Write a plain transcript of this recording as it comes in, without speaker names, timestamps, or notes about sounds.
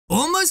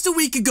almost a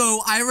week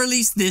ago, I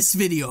released this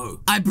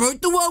video. I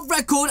broke the world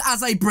record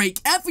as I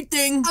break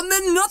everything, and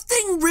then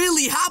nothing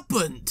really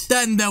happened.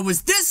 Then there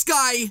was this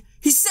guy.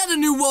 He set a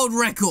new world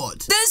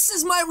record. This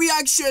is my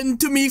reaction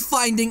to me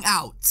finding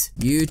out.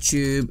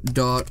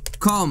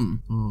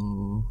 YouTube.com.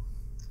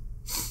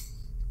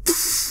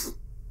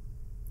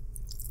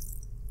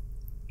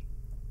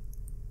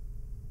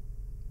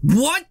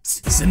 What?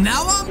 So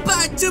now I'm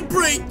back to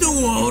break the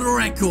world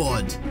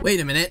record. Wait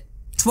a minute.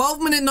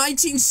 12 minutes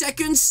 19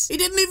 seconds? He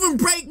didn't even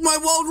break my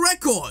world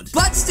record.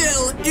 But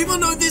still, even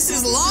though this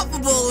is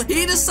laughable,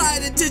 he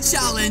decided to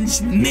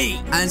challenge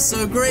me. And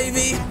so,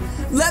 Gravy,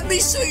 let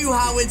me show you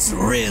how it's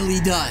really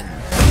done.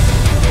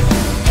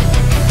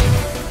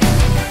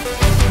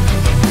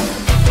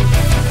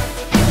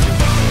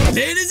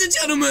 Ladies and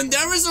gentlemen,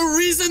 there is a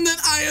reason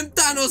that I am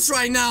Thanos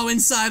right now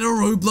inside of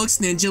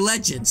Roblox Ninja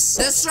Legends.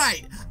 That's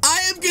right. I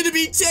am going to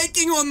be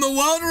taking on the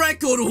world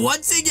record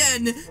once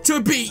again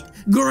to beat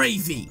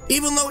Gravy,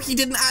 even though he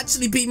didn't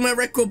actually beat my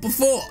record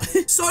before.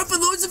 So for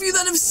those of you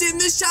that have seen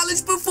this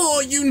challenge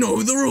before, you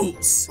know the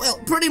rules. Well,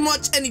 pretty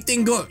much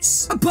anything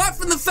goes. Apart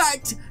from the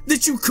fact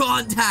that you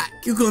can't hack.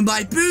 You can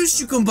buy boosts,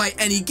 you can buy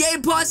any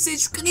game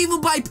passes, you can even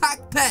buy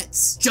pack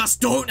pets.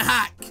 Just don't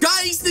hack.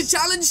 Guys, the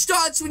challenge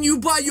starts when you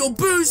buy your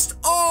boost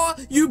or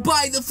you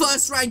buy the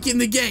first rank in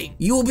the game.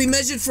 You will be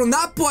measured from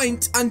that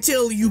point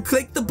until you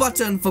click the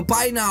button for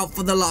buy now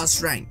for the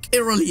last rank. It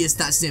really is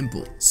that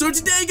simple. So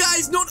today,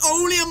 guys, not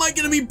only am I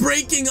going to be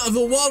breaking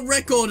the world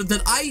record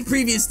that I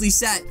previously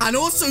set, and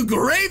also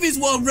Gravy's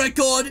world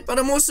record, but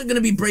I'm also going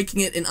to be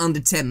breaking it in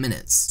under 10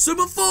 minutes. So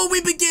before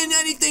we begin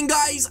anything,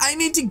 guys, I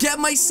need to get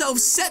myself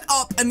set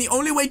up, and the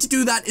only way to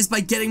do that is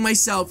by getting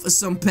myself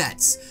some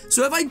pets.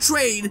 So if I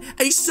trade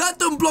a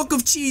certain block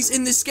of cheese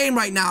in this game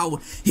right now,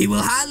 he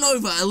will hand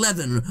over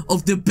 11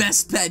 of the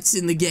best pets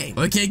in the game.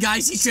 Okay,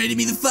 guys, he traded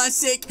me the first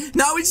 6.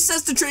 Now he just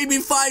has to trade me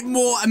 5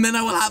 more, and then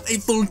I will have a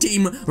full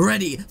team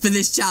ready for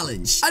this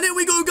challenge. And here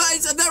we go,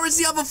 guys, and there is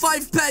the other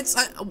 5 pets.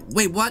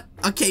 Wait, what?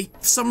 Okay,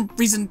 for some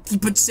reason he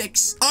put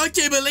 6.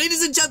 Okay, but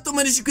ladies and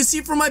gentlemen, as you can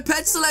see from my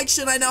pet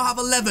selection, I now have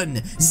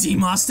 11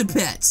 Z-Master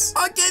pets.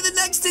 Okay, the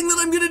next thing that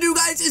I'm gonna do,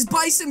 guys, is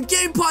buy some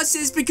game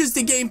passes, because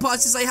the game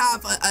passes I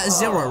have are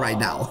 0 right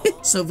now.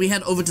 So if we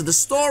head over to the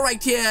store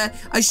right here,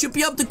 I should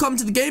be able to come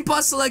to the game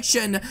pass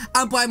selection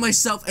and buy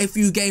myself a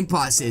few game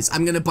passes.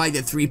 I'm gonna buy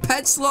the 3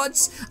 pet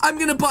slots. I'm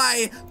gonna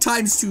buy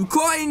 ×2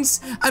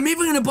 coins. I'm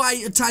even gonna buy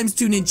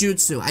 ×2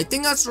 ninjutsu. I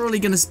think that's really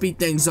gonna speed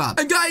things up.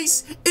 And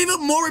guys,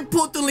 even more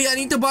importantly, I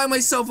need to buy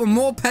myself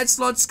more pet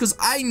slots, because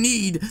I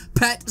need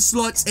pet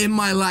slots in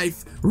my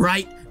life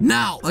right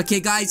now. Okay,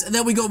 guys,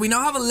 there we go. We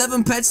now have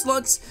 11 pet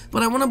slots,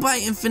 but I want to buy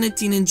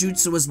Infinity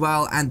Ninjutsu as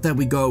well, and there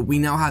we go. We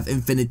now have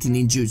Infinity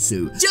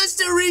Ninjutsu. Just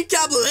to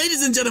recap,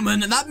 ladies and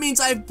gentlemen, that means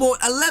I've bought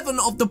 11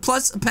 of the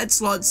plus pet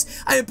slots.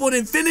 I have bought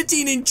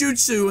Infinity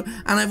Ninjutsu,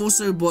 and I've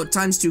also bought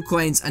 ×2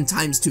 coins and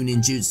 ×2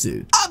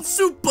 ninjutsu. I'm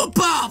super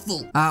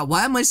powerful.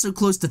 Why am I so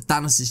close to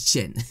Thanos'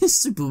 chin? It's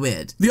super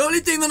weird. The only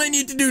thing that I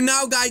need to do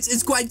now, guys,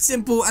 is quite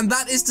simple, and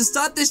that is to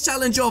start this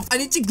challenge off. I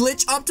need to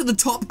glitch up to the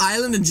top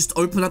island and just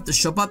open up the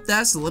shop up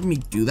there. So let me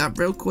do that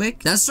real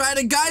quick. That's right,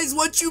 and guys,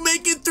 once you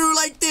make it through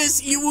like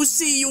this, you will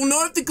see, you'll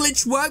know if the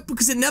glitch worked,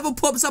 because it never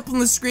pops up on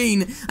the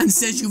screen and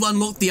says you've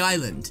unlocked the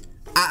island.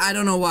 I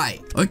don't know why.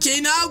 Okay,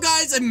 now,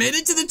 guys, I made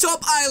it to the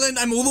top island.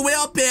 I'm all the way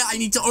up here. I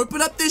need to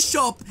open up this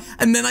shop,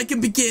 and then I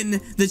can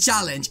begin the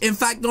challenge. In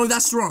fact, no,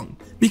 that's wrong,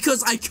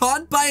 because I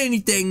can't buy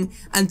anything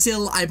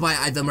until I buy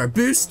either my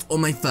boost or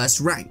my first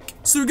rank.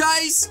 So,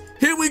 guys,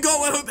 here we go.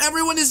 I hope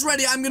everyone is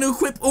ready. I'm going to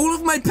equip all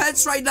of my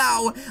pets right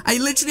now. I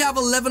literally have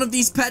 11 of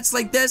these pets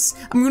like this.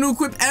 I'm going to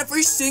equip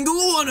every single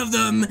one of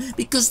them,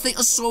 because they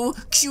are so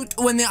cute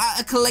when they're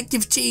a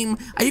collective team.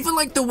 I even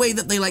like the way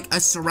that they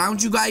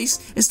surround you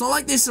guys. It's not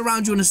like they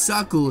surround you in a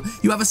circle.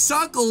 You have a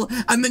circle,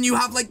 and then you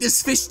have like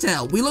this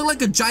fishtail. We look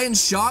like a giant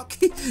shark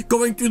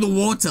going through the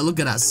water. Look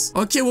at us.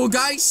 Okay, well,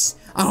 guys,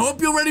 I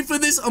hope you're ready for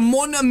this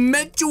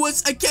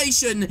monumentous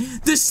occasion.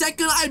 The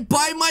second I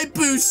buy my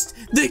boost,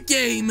 the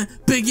game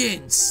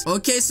begins.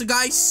 Okay, so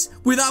guys,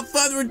 without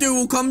further ado,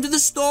 we'll come to the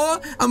store,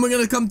 and we're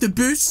gonna come to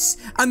boosts,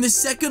 and the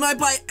second I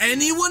buy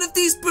any one of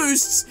these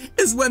boosts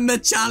is when the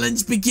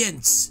challenge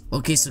begins.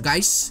 Okay, so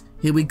guys,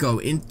 here we go.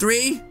 In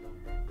 3,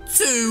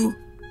 2,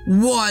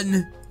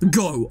 1...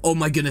 go. Oh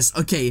my goodness.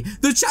 Okay,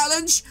 the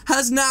challenge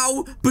has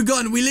now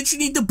begun. We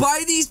literally need to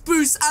buy these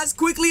boosts as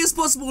quickly as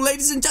possible,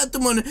 ladies and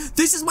gentlemen.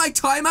 This is my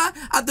timer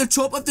at the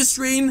top of the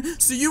screen,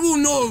 so you will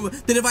know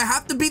that if I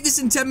have to beat this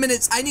in 10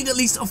 minutes, I need at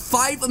least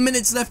 5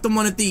 minutes left on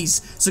one of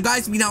these. So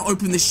guys, we now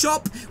open the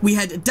shop. We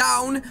head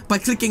down by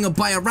clicking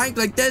buy a rank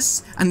like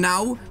this, and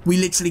now we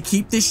literally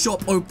keep this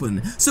shop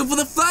open. So for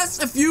the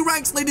first few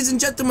ranks, ladies and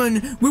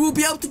gentlemen, we will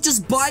be able to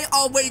just buy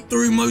our way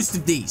through most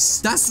of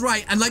these. That's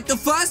right, and like the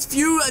first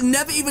few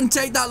never even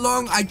take that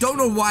long. I don't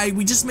know why.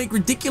 We just make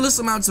ridiculous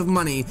amounts of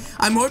money.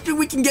 I'm hoping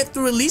we can get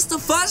through at least the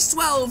first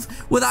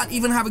 12 without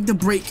even having to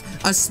break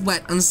a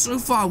sweat. And so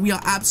far, we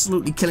are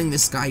absolutely killing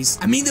this, guys.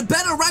 I mean, the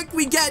better rank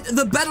we get,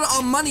 the better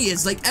our money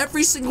is. Like,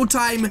 every single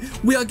time,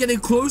 we are getting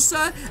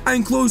closer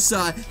and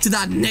closer to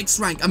that next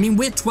rank. I mean,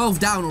 we're 12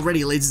 down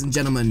already, ladies and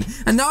gentlemen.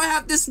 And now I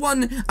have this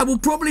one. I will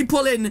probably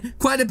pull in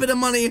quite a bit of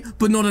money,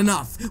 but not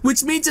enough.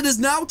 Which means it is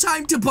now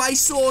time to buy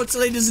swords,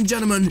 ladies and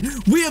gentlemen.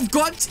 We have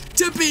got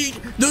to beat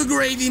the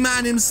Gravy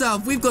Man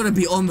himself. We've got to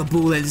be on the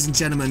ball, ladies and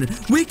gentlemen.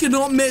 We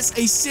cannot miss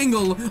a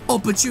single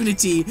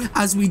opportunity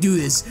as we do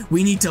this.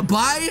 We need to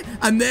buy,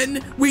 and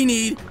then we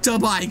need to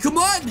buy. Come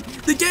on!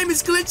 The game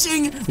is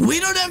glitching. We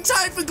don't have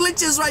time for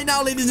glitches right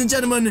now, ladies and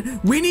gentlemen.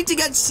 We need to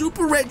get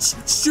super rich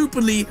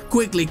stupidly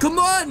quickly. Come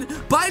on!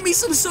 Buy me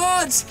some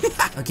swords!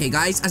 Okay,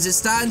 guys, as it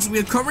stands, we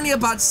are currently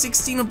about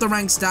 16 of the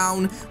ranks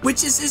down,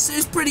 which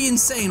is pretty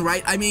insane,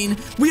 right? I mean,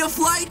 we are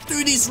flying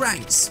through these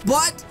ranks,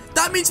 but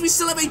that means we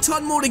still have a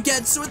ton more to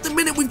get. So at the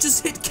minute, we've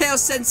just hit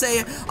Chaos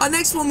Sensei. Our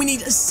next one, we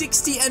need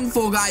 60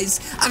 N4, guys.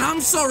 And I'm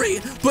sorry,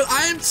 but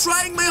I am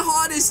trying my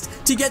hardest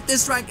to get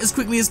this rank as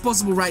quickly as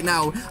possible right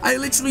now. I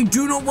literally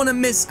do not want to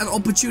miss an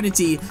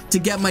opportunity to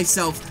get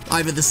myself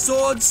either the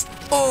swords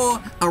or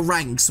a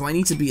rank. So I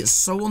need to be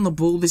so on the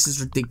ball. This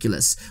is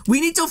ridiculous. We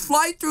need to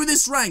fly through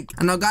this rank.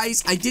 And now,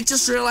 guys, I did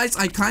just realize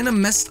I kind of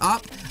messed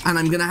up, and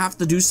I'm going to have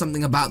to do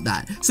something about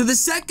that. So the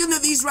second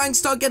that these ranks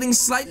start getting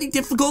slightly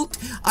difficult,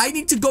 I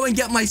need to go and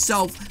get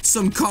myself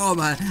some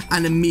karma,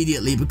 and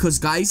immediately, because,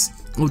 guys,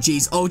 oh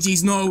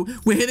geez, no,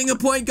 we're hitting a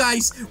point,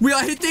 guys. We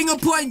are hitting a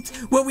point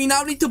where we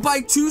now need to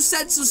buy 2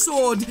 sets of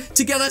sword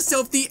to get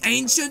ourselves the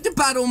Ancient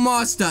Battle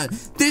Master.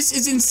 This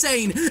is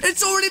insane.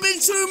 It's already been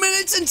 2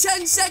 minutes and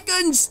 10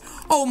 seconds.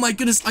 Oh my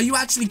goodness, are you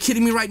actually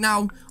kidding me right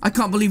now? I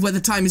can't believe where the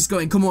time is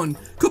going. Come on,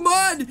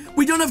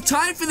 we don't have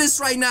time for this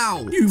right now.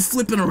 You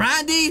flipping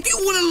Randy? Do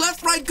you want a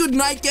left, right, good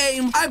night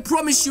game? I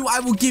promise you I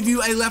will give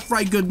you a left,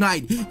 right, good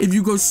night if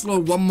you go slow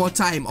one more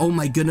time. Oh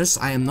my goodness,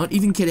 I am not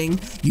even kidding.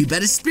 You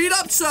better speed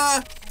up,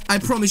 sir. I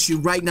promise you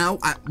right now.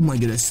 Oh my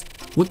goodness.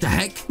 What the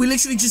heck? We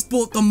literally just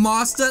bought the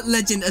Master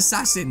Legend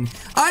Assassin.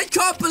 I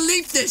can't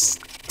believe this.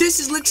 This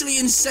is literally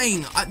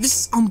insane.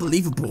 This is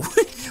unbelievable.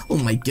 Oh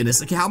my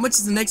goodness. Okay, how much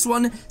is the next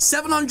one?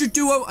 700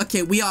 duo.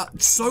 Okay, we are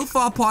so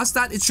far past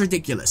that. It's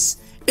ridiculous.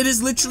 It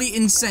is literally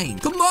insane.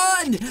 Come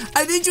on!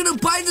 I need you to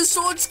buy the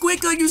swords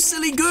quicker, you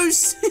silly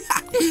goose.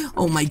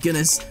 Oh my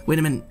goodness. Wait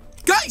a minute.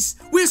 Guys,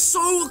 we're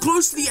so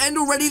close to the end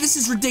already. This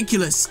is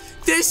ridiculous.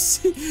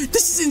 This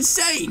is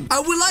insane. I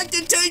would like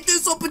to take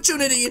this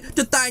opportunity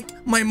to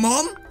thank my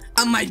mom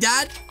and my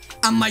dad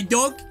and my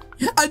dog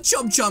and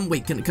Chum Chum.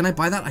 Wait, can I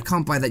buy that? I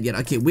can't buy that yet.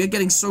 Okay, we're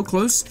getting so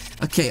close.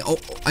 Okay, oh,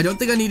 I don't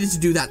think I needed to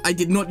do that. I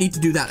did not need to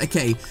do that.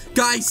 Okay,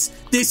 guys,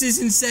 this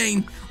is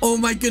insane. Oh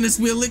my goodness,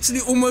 we're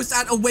literally almost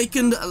at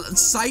Awakened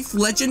Scythe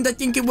Legend, I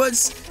think it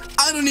was.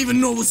 I don't even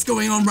know what's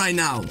going on right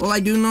now. All I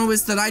do know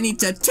is that I need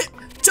to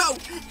tiptoe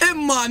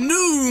in my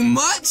new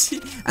much,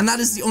 and that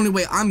is the only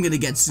way I'm gonna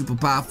get super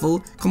powerful.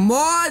 Come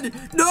on.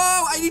 No,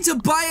 I need to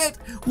buy it.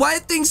 Why are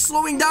things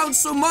slowing down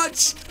so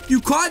much? You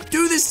can't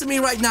do this to me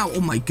right now.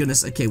 Oh my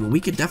goodness. Okay, well, we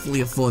could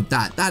definitely afford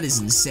that. That is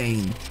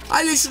insane.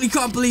 I literally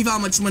can't believe how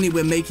much money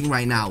we're making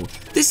right now.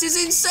 This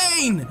is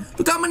insane.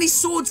 Look how many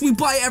swords we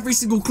buy every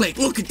single click.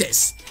 Look at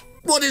this.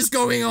 What is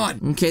going on?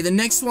 Okay, the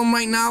next one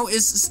right now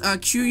is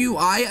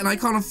QUI, and I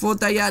can't afford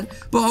that yet.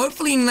 But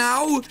hopefully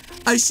now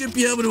I should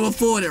be able to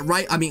afford it,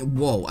 right? I mean,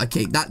 whoa.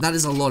 Okay, that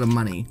is a lot of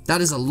money. That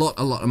is a lot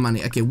of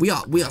money. Okay, we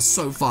are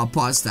so far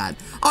past that.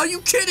 Are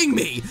you kidding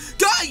me?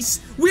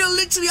 Guys, we are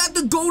literally at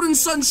the Golden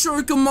Sun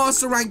Shuriken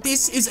Master rank.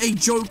 This is a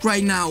joke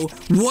right now.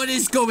 What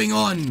is going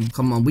on?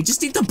 Come on, we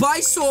just need to buy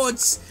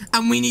swords,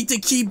 and we need to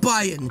keep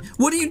buying.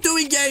 What are you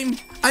doing, game?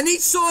 I need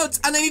swords,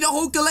 and I need a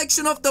whole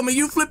collection of them. Are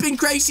you flipping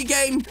crazy,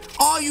 game?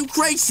 Are you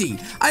crazy?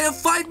 I have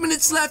 5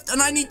 minutes left,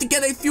 and I need to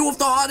get a few of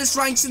the hardest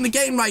ranks in the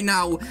game right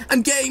now.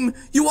 And game,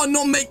 you are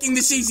not making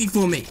this easy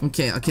for me.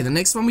 Okay, the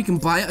next one we can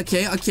buy.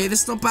 Okay,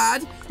 that's not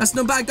bad. That's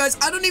not bad, guys.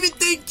 I don't even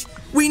think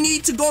we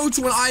need to go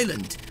to an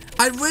island.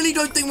 I really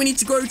don't think we need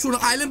to go to an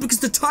island, because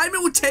the time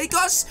it would take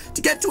us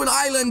to get to an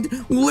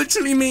island will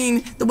literally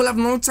mean that we'll have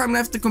no time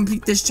left to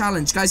complete this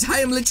challenge. Guys, I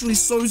am literally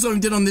so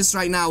zoned in on this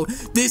right now.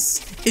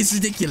 This is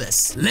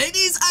ridiculous.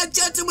 Ladies and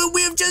gentlemen,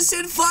 we have just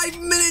hit 5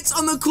 minutes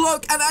on the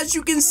clock, and as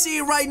you can see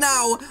right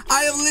now,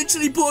 I have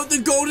literally bought the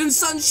Golden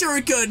Sun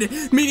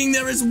Shuriken, meaning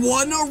there is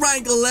one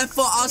rank left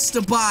for us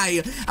to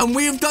buy, and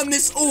we have done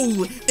this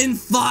all in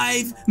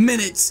 5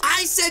 minutes.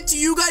 I said to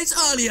you guys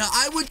earlier,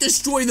 I would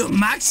destroy the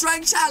max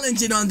rank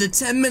challenge in under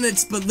 10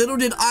 minutes, but little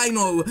did I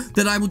know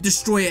that I would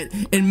destroy it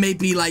in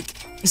maybe like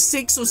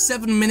 6 or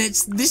 7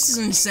 minutes. This is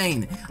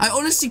insane. I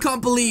honestly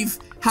can't believe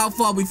how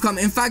far we've come.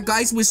 In fact,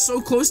 guys, we're so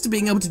close to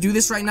being able to do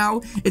this right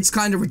now. It's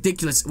kind of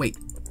ridiculous. Wait,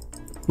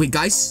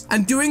 guys,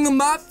 I'm doing the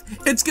math.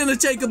 It's gonna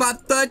take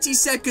about 30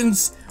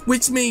 seconds,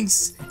 which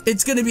means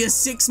it's gonna be a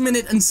 6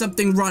 minute and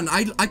something run.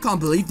 I can't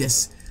believe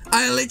this.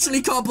 I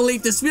literally can't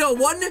believe this. We are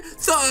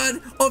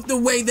 1/3 of the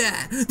way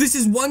there. This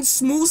is one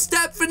small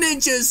step for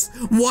ninjas,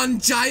 one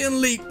giant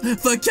leap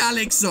for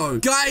Calixo.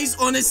 Guys,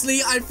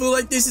 honestly, I feel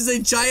like this is a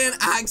giant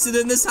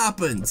accident that's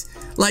happened.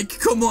 Like,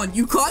 come on,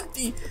 you can't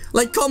be...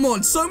 Like, come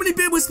on, so many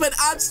people spent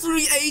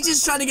absolutely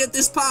ages trying to get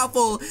this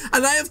powerful,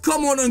 and I have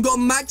come on and got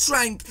max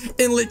rank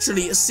in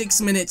literally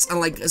 6 minutes and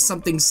like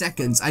something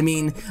seconds. I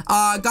mean,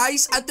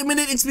 guys, at the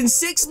minute, it's been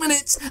 6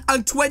 minutes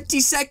and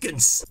 20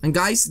 seconds. And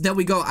guys, there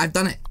we go, I've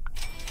done it.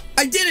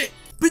 I did it!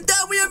 But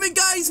there we have it,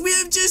 guys. We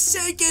have just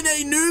taken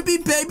a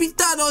newbie baby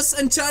Thanos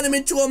and turned him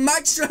into a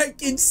max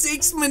rank in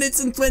 6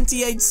 minutes and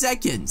 28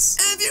 seconds.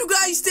 If you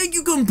guys think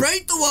you can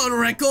break the world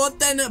record,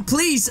 then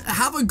please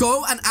have a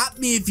go and at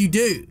me if you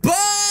do. But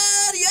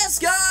yes,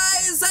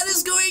 guys, that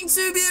is going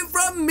to be it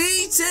from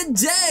me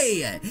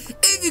today.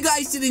 If you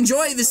guys did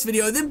enjoy this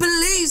video, then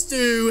please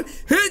do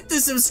hit the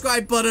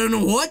subscribe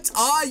button. What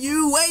are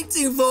you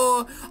waiting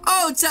for?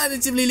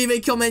 Alternatively, leave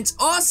a comment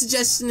or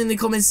suggestion in the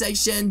comment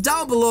section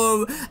down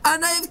below,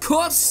 and I of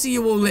course see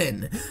you all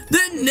in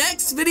the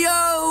next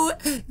video.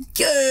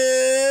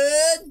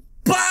 Goodbye.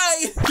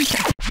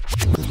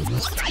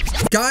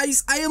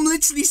 Guys, I am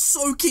literally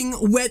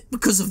soaking wet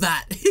because of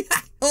that.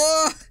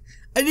 Oh,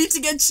 I need to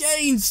get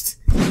changed.